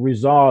us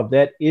resolve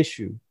that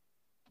issue.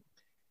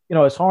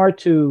 It's hard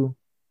to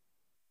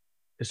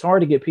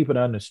get people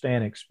to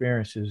understand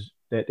experiences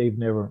that they've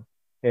never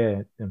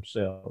had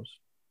themselves.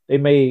 They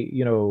may,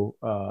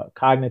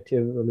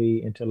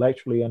 cognitively,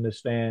 intellectually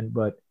understand,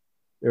 but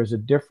there's a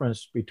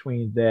difference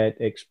between that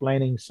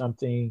explaining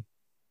something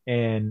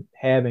and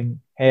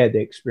having had the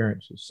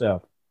experience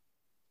itself.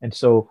 And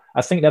so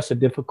I think that's a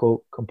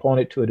difficult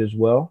component to it as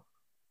well.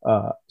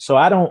 So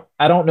I don't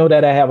know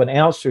that I have an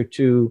answer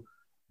to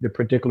the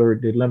particular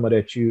dilemma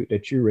that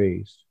you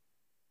raised.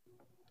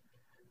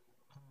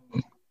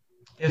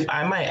 If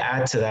I might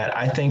add to that,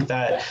 I think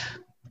that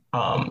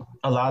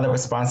a lot of the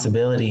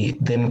responsibility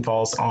then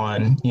falls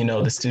on,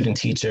 the student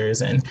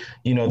teachers and,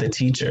 the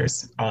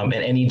teachers, in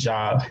any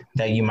job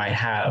that you might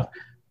have.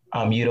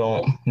 You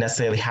don't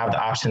necessarily have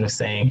the option of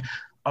saying,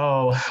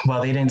 oh,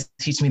 well, they didn't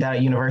teach me that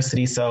at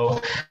university,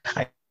 so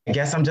I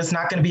guess I'm just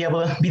not going to be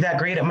able to be that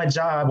great at my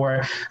job,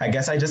 or I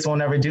guess I just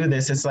won't ever do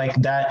this. It's like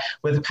that.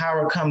 With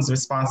power comes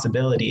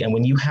responsibility. And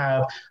when you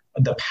have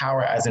the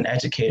power as an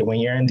educator, when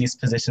you're in these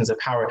positions of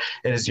power,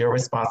 it is your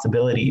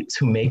responsibility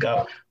to make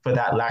up for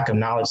that lack of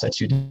knowledge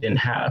that you didn't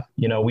have.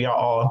 We are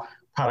all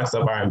products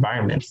of our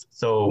environments.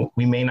 So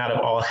we may not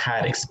have all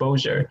had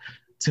exposure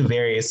to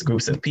various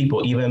groups of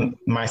people. Even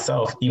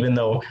myself, even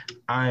though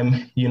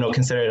I'm,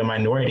 considered a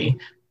minority,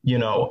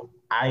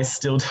 I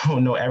still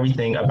don't know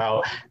everything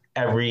about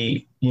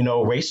every,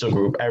 racial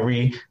group,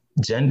 every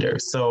gender.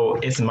 So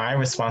it's my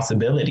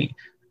responsibility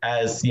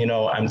as,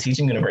 I'm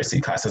teaching university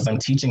classes, I'm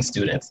teaching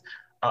students,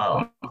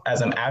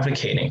 as I'm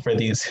advocating for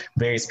these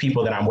various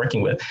people that I'm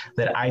working with,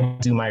 that I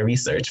do my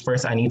research.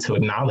 First, I need to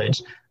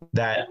acknowledge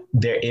that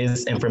there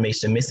is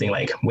information missing.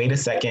 Like, wait a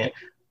second,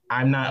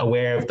 I'm not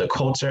aware of the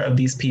culture of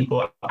these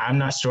people. I'm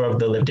not sure of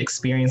the lived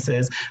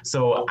experiences.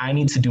 So I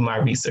need to do my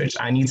research.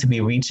 I need to be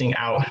reaching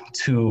out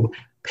to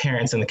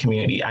parents in the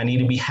community. I need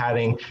to be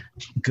having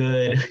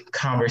good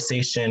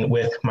conversation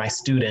with my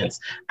students,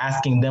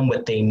 asking them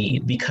what they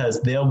need,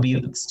 because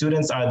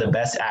students are the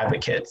best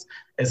advocates,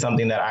 is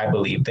something that I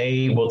believe.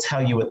 They will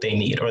tell you what they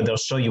need, or they'll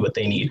show you what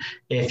they need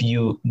if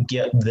you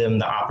give them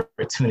the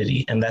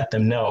opportunity and let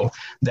them know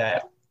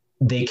that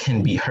they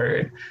can be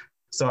heard.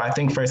 So I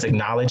think first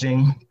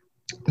acknowledging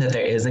that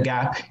there is a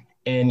gap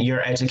in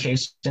your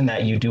education,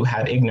 that you do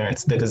have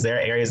ignorance, because there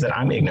are areas that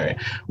I'm ignorant.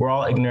 We're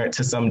all ignorant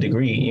to some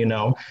degree.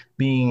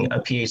 Being a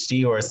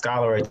PhD or a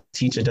scholar or a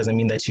teacher doesn't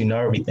mean that you know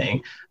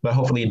everything, but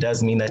hopefully it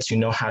does mean that you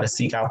know how to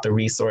seek out the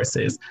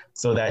resources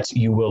so that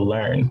you will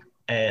learn.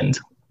 And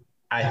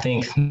I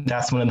think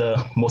that's one of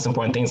the most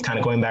important things, kind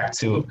of going back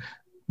to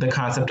the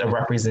concept of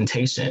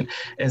representation,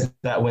 is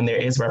that when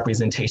there is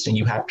representation,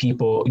 you have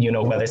people,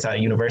 whether it's at a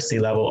university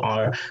level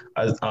or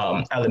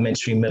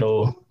elementary,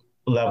 middle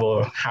level,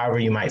 or however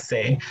you might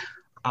say,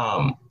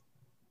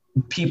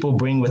 people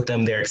bring with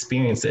them their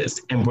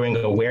experiences and bring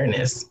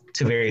awareness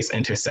to various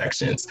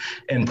intersections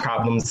and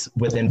problems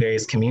within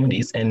various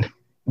communities, and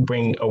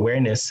bring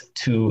awareness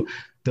to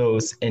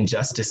those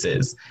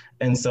injustices.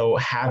 And so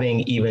having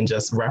even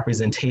just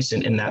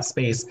representation in that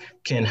space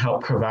can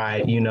help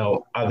provide,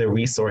 other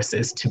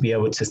resources to be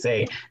able to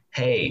say,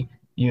 hey,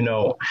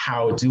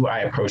 how do I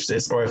approach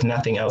this? Or if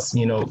nothing else,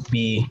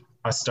 be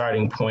a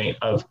starting point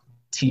of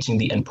teaching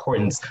the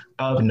importance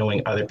of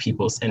knowing other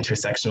people's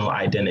intersectional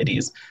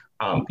identities.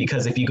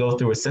 Because if you go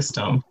through a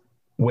system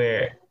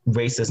where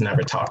race is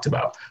never talked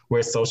about,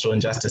 where social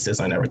injustices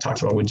are never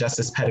talked about, where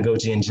justice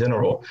pedagogy in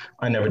general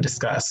are never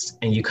discussed,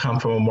 and you come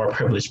from a more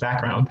privileged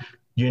background,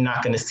 you're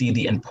not going to see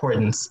the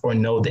importance or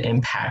know the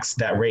impacts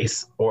that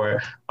race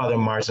or other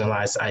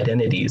marginalized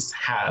identities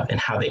have and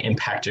how they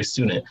impact your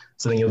student.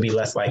 So then you'll be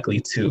less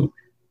likely to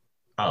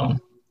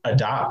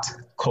adopt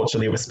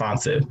culturally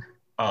responsive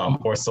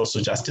or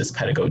social justice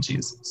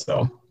pedagogies.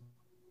 So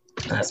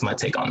that's my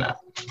take on that.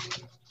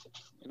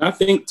 And I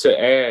think to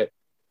add,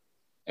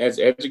 as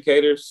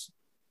educators,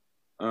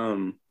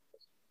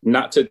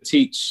 not to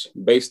teach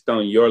based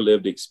on your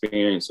lived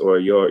experience or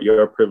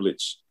your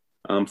privilege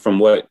from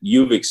what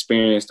you've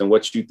experienced and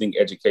what you think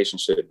education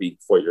should be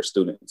for your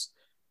students.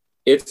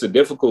 It's a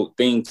difficult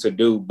thing to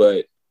do,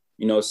 but,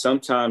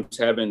 sometimes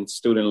having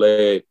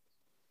student-led,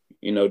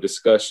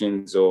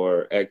 discussions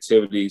or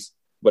activities,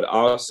 but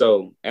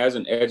also as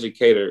an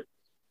educator,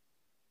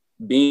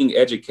 being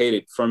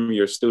educated from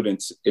your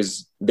students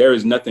there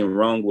is nothing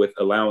wrong with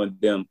allowing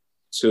them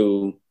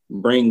to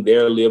bring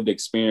their lived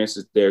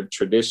experiences, their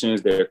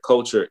traditions, their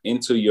culture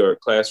into your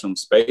classroom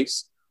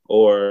space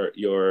or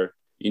your,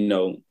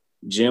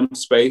 gym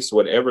space,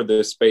 whatever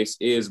the space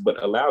is,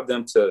 but allow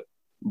them to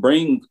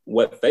bring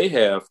what they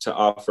have to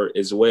offer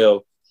as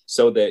well,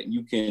 so that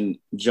you can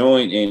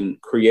join and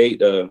create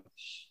the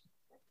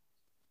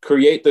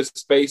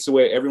space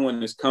where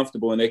everyone is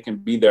comfortable and they can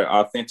be their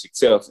authentic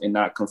self and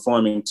not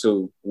conforming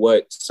to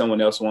what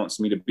someone else wants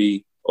me to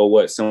be or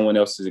what someone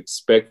else is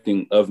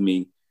expecting of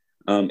me.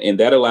 And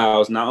that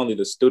allows not only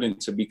the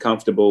student to be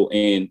comfortable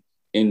and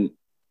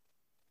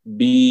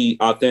be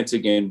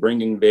authentic in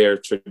bringing their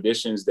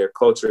traditions, their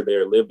culture,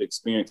 their lived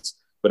experience,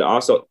 but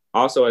also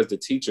as the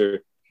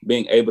teacher,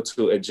 being able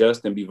to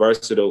adjust and be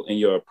versatile in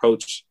your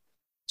approach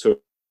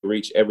to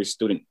reach every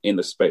student in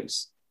the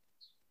space.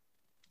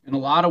 In a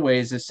lot of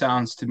ways, this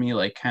sounds to me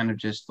like kind of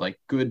just like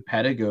good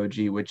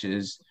pedagogy, which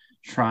is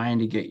trying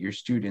to get your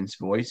students'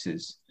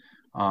 voices,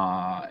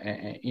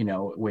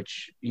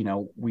 which,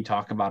 we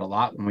talk about a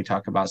lot when we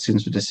talk about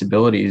students with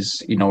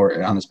disabilities,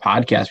 or on this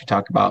podcast, we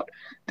talk about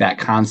that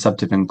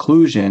concept of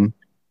inclusion,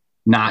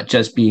 not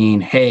just being,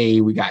 hey,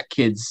 we got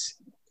kids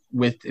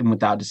with and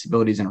without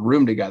disabilities in a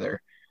room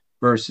together,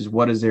 versus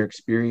what is their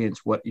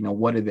experience? What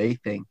do they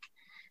think?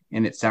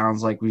 And it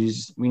sounds like we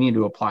need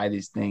to apply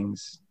these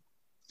things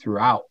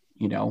throughout,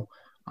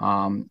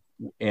 and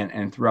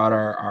throughout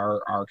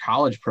our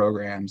college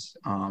programs,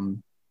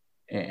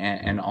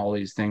 and all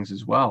these things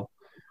as well.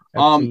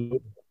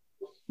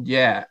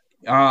 Yeah.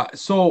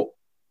 So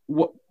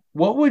what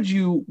would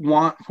you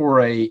want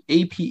for a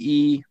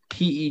APE,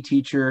 PE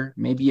teacher,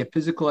 maybe a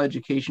physical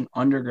education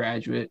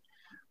undergraduate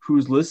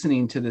who's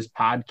listening to this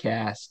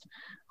podcast,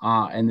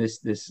 and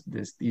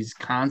these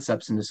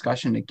concepts and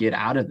discussion to get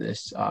out of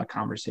this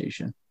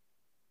conversation?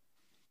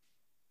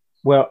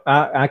 Well,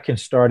 I can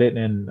start it,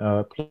 and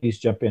please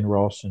jump in,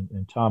 Ross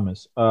and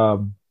Thomas.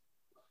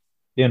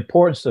 The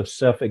importance of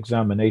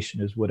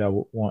self-examination is what I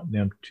would want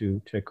them to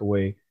take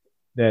away.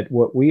 That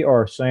what we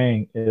are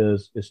saying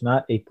is it's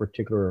not a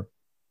particular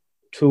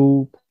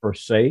tool per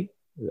se,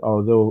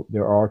 although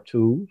there are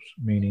tools,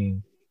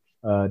 meaning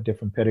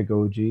different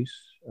pedagogies.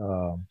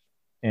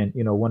 And,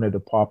 one of the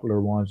popular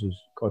ones is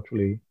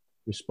culturally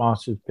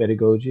responsive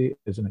pedagogy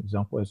as an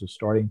example, as a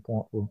starting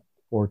point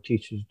for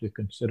teachers to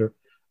consider.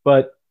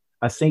 But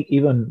I think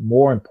even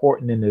more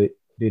important than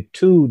the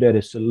tool that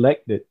is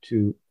selected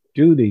to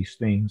do these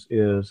things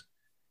is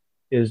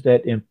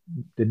that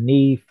the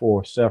need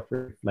for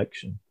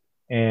self-reflection.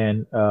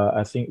 And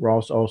I think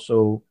Ross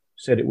also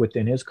said it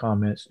within his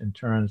comments in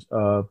terms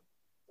of,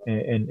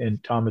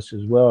 and Thomas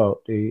as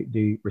well,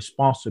 the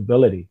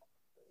responsibility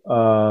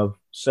of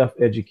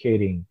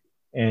self-educating.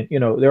 And,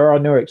 there are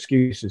no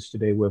excuses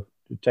today with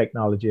the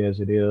technology as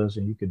it is,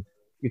 and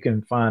you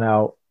can find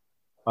out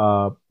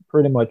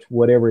pretty much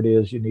whatever it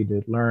is you need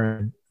to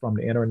learn from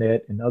the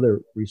internet and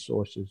other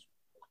resources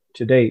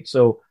to date.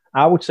 So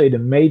I would say the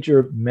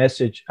major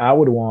message I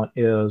would want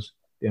is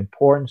the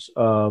importance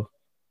of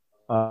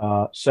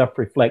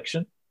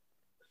self-reflection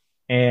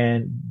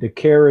and the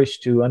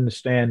courage to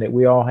understand that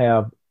we all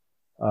have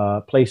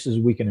places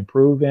we can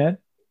improve in.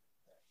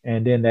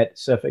 And then that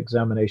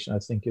self-examination, I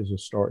think, is a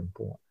starting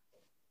point.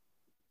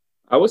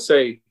 I would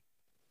say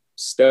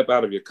step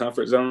out of your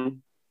comfort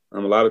zone. A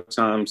lot of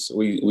times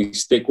we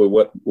stick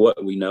with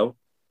what we know,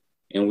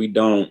 and we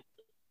don't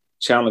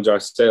challenge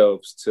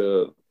ourselves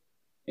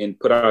and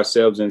put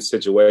ourselves in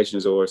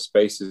situations or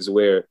spaces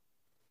where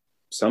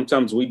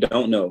sometimes we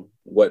don't know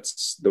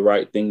what's the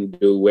right thing to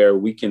do, where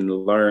we can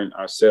learn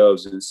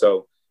ourselves. And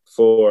so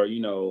for,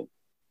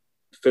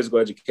 physical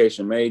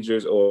education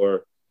majors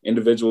or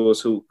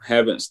individuals who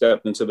haven't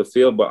stepped into the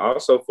field, but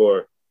also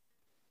for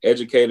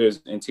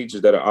educators and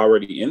teachers that are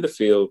already in the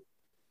field,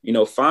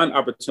 find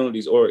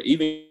opportunities or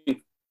even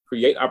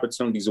create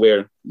opportunities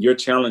where you're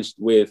challenged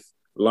with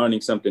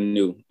learning something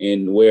new,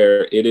 and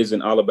where it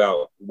isn't all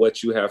about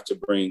what you have to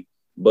bring,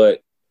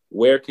 but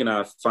where can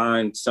I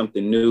find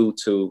something new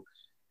to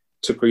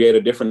create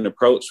a different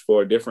approach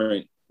for a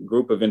different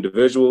group of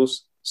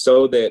individuals,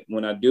 so that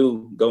when I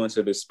do go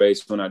into this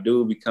space, when I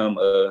do become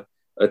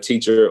a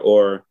teacher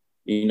or,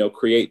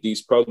 create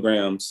these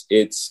programs,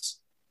 it's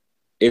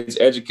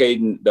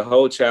educating the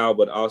whole child,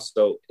 but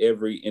also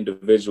every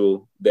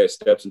individual that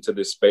steps into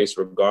this space,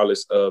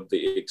 regardless of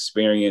the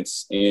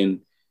experience and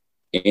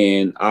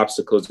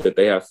obstacles that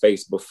they have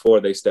faced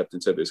before they stepped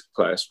into this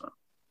classroom.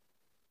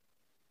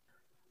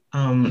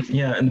 And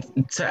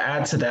to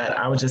add to that,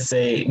 I would just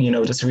say,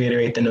 just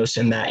reiterate the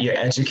notion that your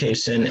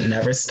education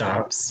never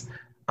stops.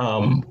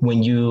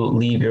 When you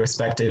leave your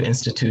respective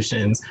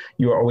institutions,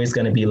 you're always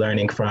going to be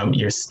learning from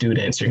your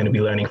students. You're going to be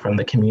learning from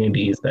the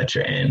communities that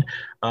you're in.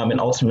 And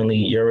ultimately,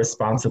 you're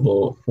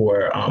responsible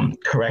for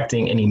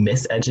correcting any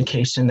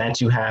miseducation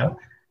that you have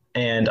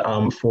and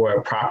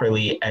for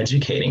properly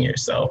educating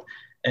yourself.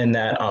 And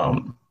that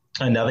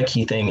another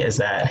key thing is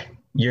that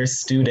your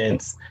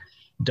students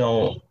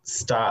don't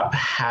stop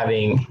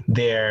having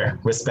their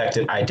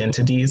respective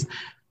identities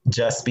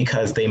just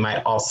because they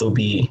might also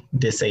be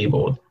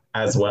disabled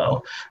as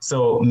well.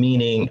 So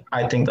meaning,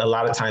 I think a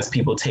lot of times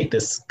people take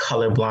this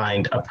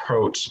colorblind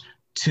approach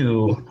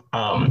to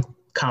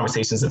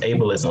conversations of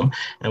ableism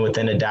and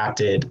within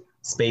adapted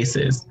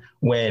spaces.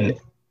 When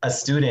a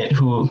student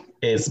who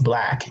is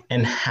Black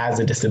and has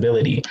a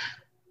disability,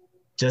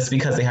 just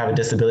because they have a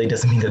disability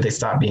doesn't mean that they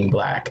stop being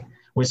Black,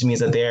 which means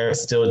that they're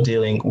still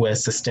dealing with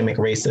systemic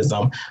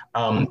racism,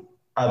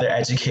 other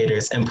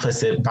educators'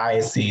 implicit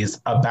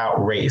biases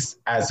about race,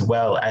 as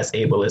well as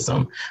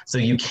ableism. So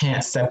you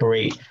can't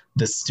separate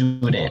the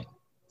student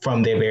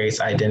from their various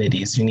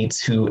identities. You need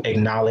to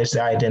acknowledge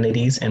their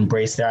identities,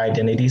 embrace their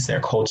identities, their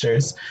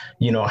cultures,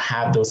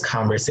 have those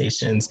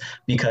conversations,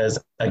 because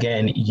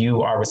again,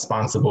 you are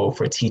responsible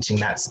for teaching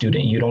that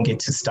student. You don't get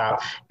to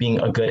stop being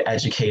a good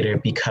educator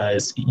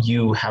because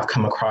you have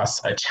come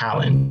across a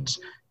challenge.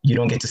 You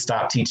don't get to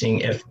stop teaching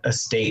if a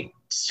state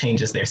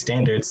changes their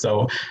standards.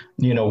 So,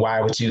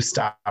 why would you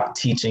stop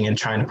teaching and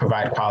trying to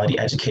provide quality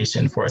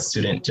education for a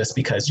student just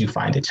because you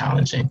find it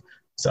challenging?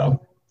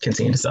 So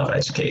continue to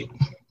self-educate.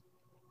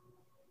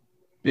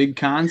 Big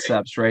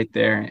concepts right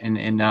there,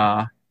 and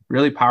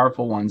really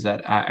powerful ones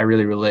that I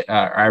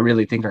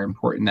really think are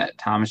important that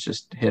Thomas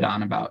just hit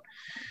on about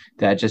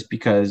that. Just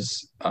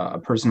because a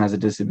person has a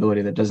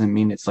disability, that doesn't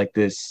mean it's like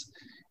this.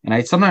 And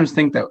I sometimes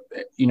think that,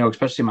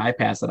 especially in my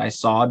past, that I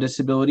saw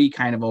disability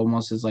kind of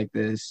almost as like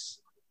this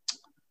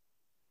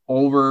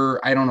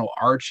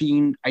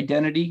arching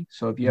identity.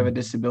 So if you have a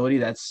disability,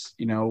 that's,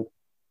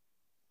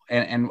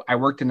 and I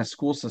worked in a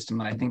school system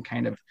that I think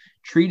kind of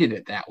treated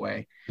it that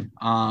way.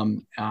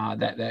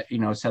 That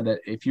said that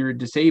if you're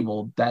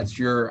disabled, that's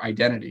your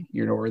identity,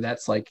 or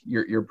that's like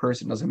your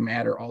person, doesn't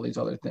matter, all these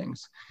other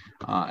things.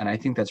 And I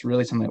think that's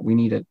really something that we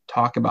need to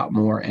talk about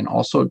more, and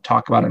also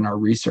talk about in our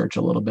research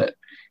a little bit.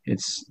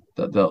 It's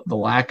the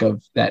lack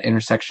of that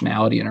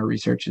intersectionality in our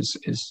research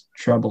is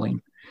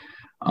troubling.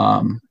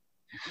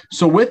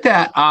 So with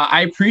that,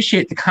 I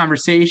appreciate the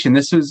conversation.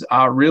 This was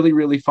really,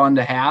 really fun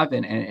to have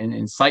and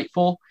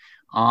insightful.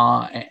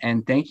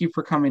 And thank you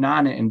for coming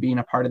on and being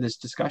a part of this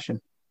discussion.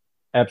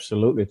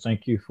 Absolutely.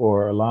 Thank you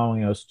for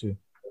allowing us to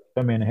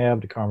come in and have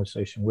the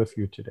conversation with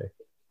you today.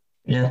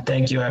 Yeah,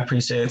 thank you. I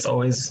appreciate it. It's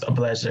always a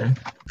pleasure.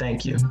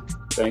 Thank you.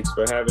 Thanks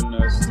for having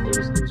us. It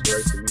was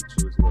great to meet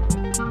you as well.